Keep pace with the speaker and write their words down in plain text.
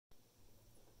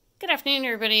Good afternoon,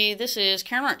 everybody. This is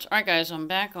Karen Martz. Alright, guys, I'm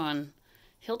back on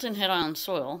Hilton Head on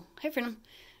Soil. Hey, Freedom.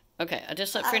 Okay, I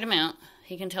just let Freedom out.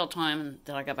 He can tell time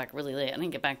that I got back really late. I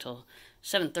didn't get back till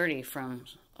 7:30 from,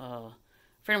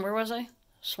 Freedom, where was I?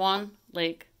 Swan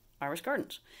Lake, Irish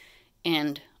Gardens.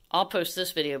 And I'll post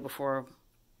this video before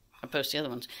I post the other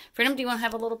ones. Freedom, do you want to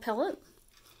have a little pellet?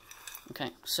 Okay,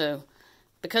 so,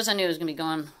 because I knew I was going to be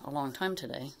gone a long time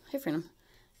today, hey, Freedom,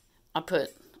 I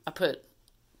put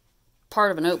part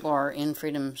of an oat bar in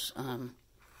Freedom's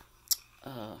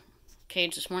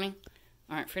cage this morning.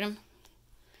 Alright, Freedom,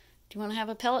 do you want to have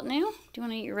a pellet now? Do you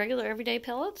want to eat your regular everyday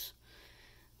pellets?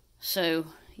 So,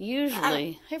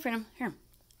 usually, hey Freedom, here, do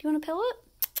you want a pellet?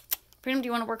 Freedom, do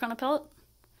you want to work on a pellet?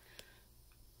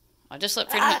 I just let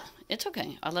Freedom out. It's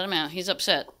okay, I let him out. He's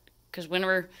upset, because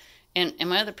whenever, and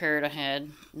my other parrot I had,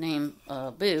 named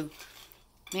Boo,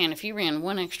 man, if you ran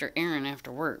one extra errand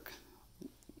after work,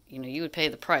 you know, you would pay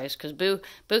the price, because Boo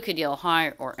could yell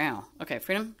hi or ow. Okay,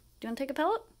 Freedom, do you want to take a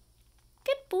pellet?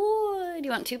 Good boy. Do you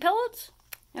want 2 pellets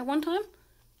at one time?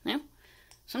 No?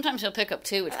 Sometimes he'll pick up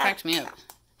 2, which cracks me up.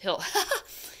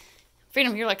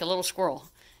 Freedom, you're like a little squirrel.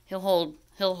 He'll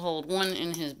hold one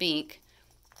in his beak,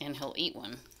 and he'll eat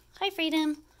one. Hi,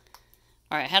 Freedom.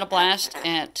 Alright, had a blast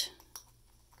at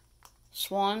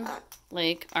Swan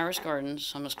Lake, Irish Gardens.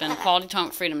 So I'm going to spend quality time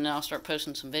with Freedom, and then I'll start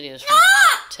posting some videos from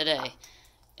today.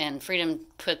 And Freedom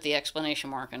put the exclamation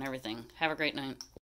mark on everything. Have a great night.